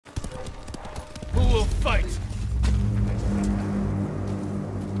fight!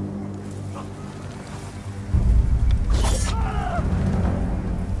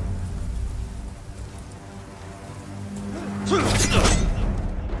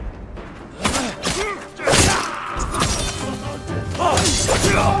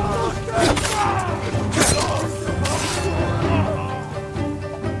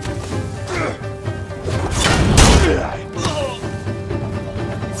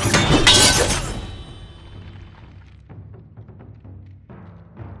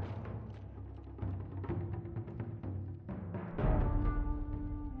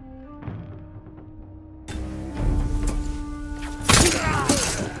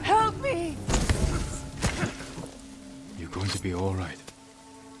 Be all right.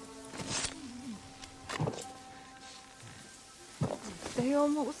 They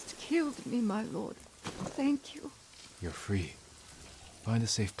almost killed me, my lord. Thank you. You're free. Find a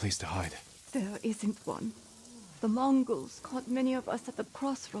safe place to hide. There isn't one. The Mongols caught many of us at the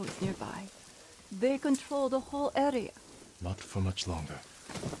crossroads nearby. They control the whole area. Not for much longer.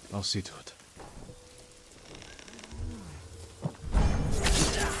 I'll see to it.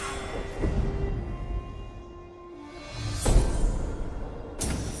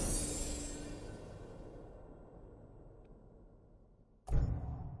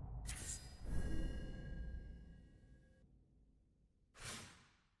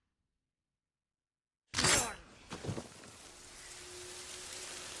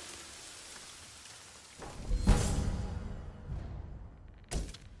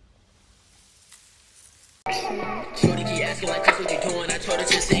 Shorty keep asking like, Chris, what you doing? I told her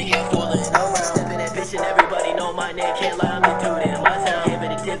just sit here fooling around. Stepping that bitch and everybody know my name. Can't lie, I'm the dude in my town. Give it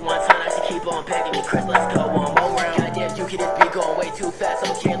a dick one time, I should keep on packing me. Chris, let's go one more round. Goddamn, you can just be going way too fast.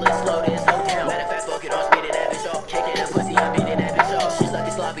 I'm careless, slow this whole town. Matter of fact, fuck it, I'm speeding that bitch off. Kicking that pussy, I'm beating that bitch off. She's like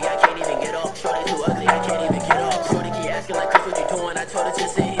a sloppy, I can't even get off. Shorty too ugly, I can't even get off. Shorty keep asking like, Chris, what you doing? I told her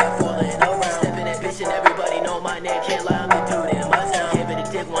just sit here fooling around. Stepping that bitch and everybody know my name. Can't lie, I'm the dude in my town. Give it a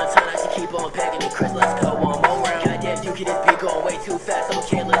dick one time, I should keep on packing me. Chris, let's go one more round. You can just be going way too fast, I'm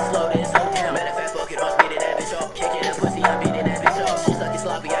careless, slow this whole town. Matter of fact, fuck it, I'm speeding that bitch off. Kicking that pussy, I'm beating that bitch off. She's like a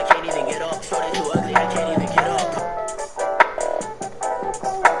sloppy, I can't even get off. Shorty too ugly, I can't even get off.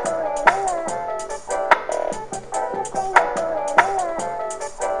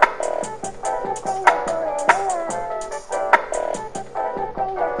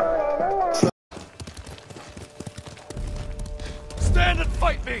 Stand and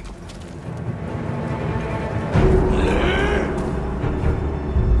fight me!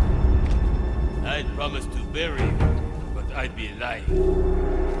 I'd promise to bury you, but I'd be lying.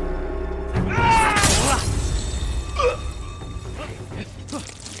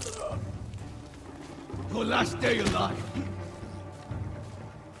 Your last day alive!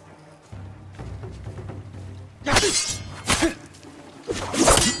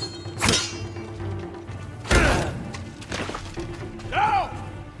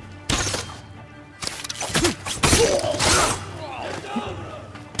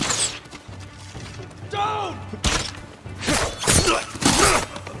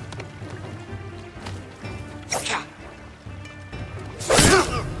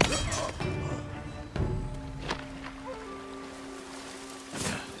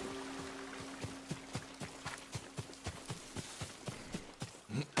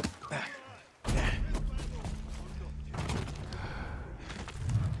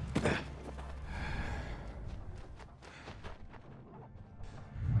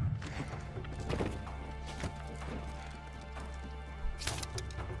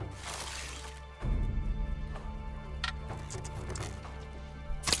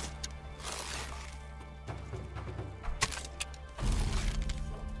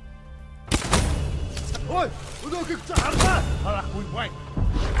 Ôi, udah ke sana. Alah, wait.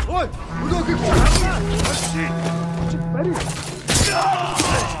 Ôi, udah ke sana. Mari.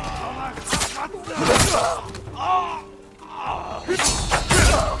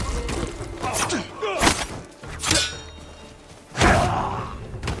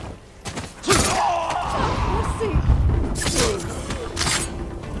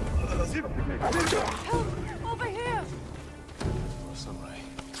 Help! Over here! Samurai.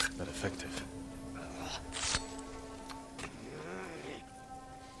 Not effective.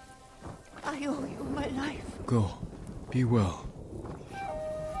 I owe you my life. Go. Be well.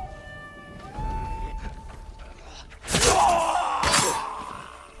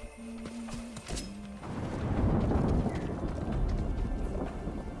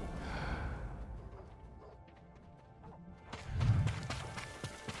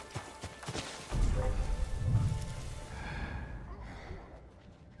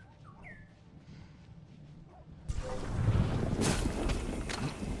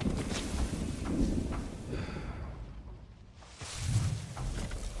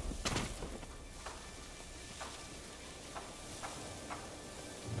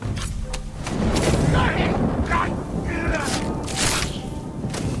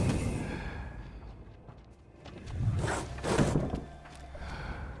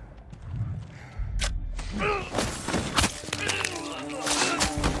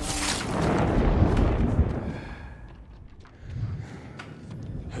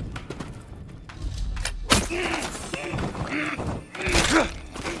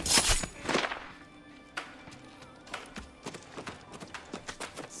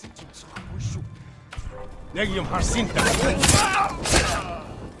 내기um harsinta.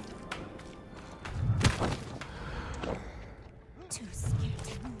 Too scared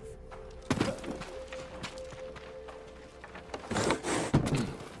to move.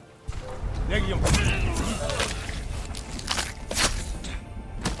 내기um.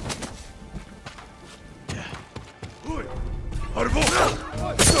 Ой, арбо.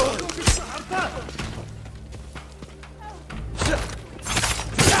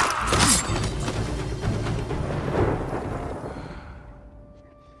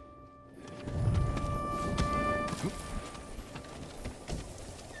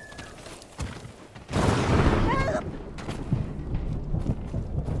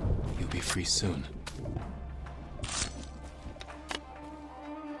 You'll be free soon.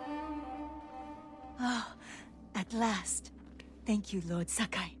 At last. Thank you, Lord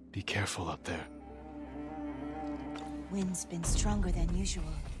Sakai. Be careful up there. Wind's been stronger than usual.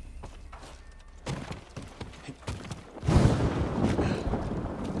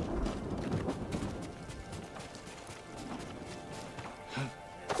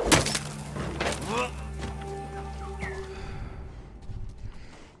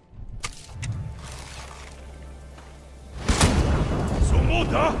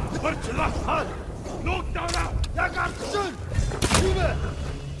 Sumoda, barçılar. Noktalar. Yakarsın. Yürü.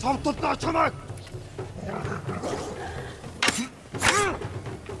 Tavtutla çamak.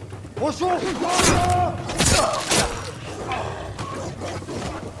 Koşun.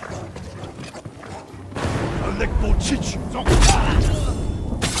 Alek bolçiç.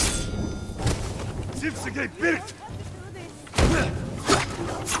 Zipsige birt.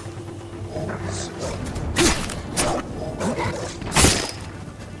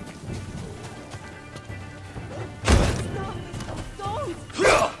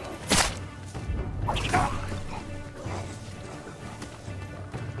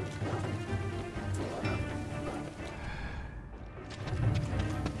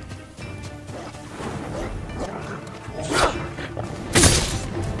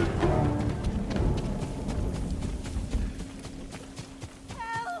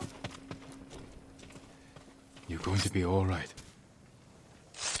 You're going to be all right.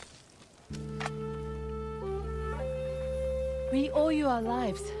 We owe you our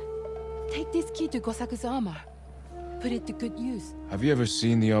lives. Take this key to Gosaku's armor. Put it to good use. Have you ever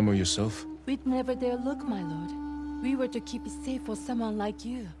seen the armor yourself? We'd never dare look, my lord. We were to keep it safe for someone like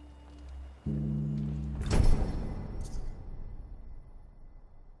you.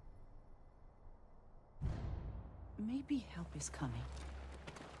 Maybe help is coming.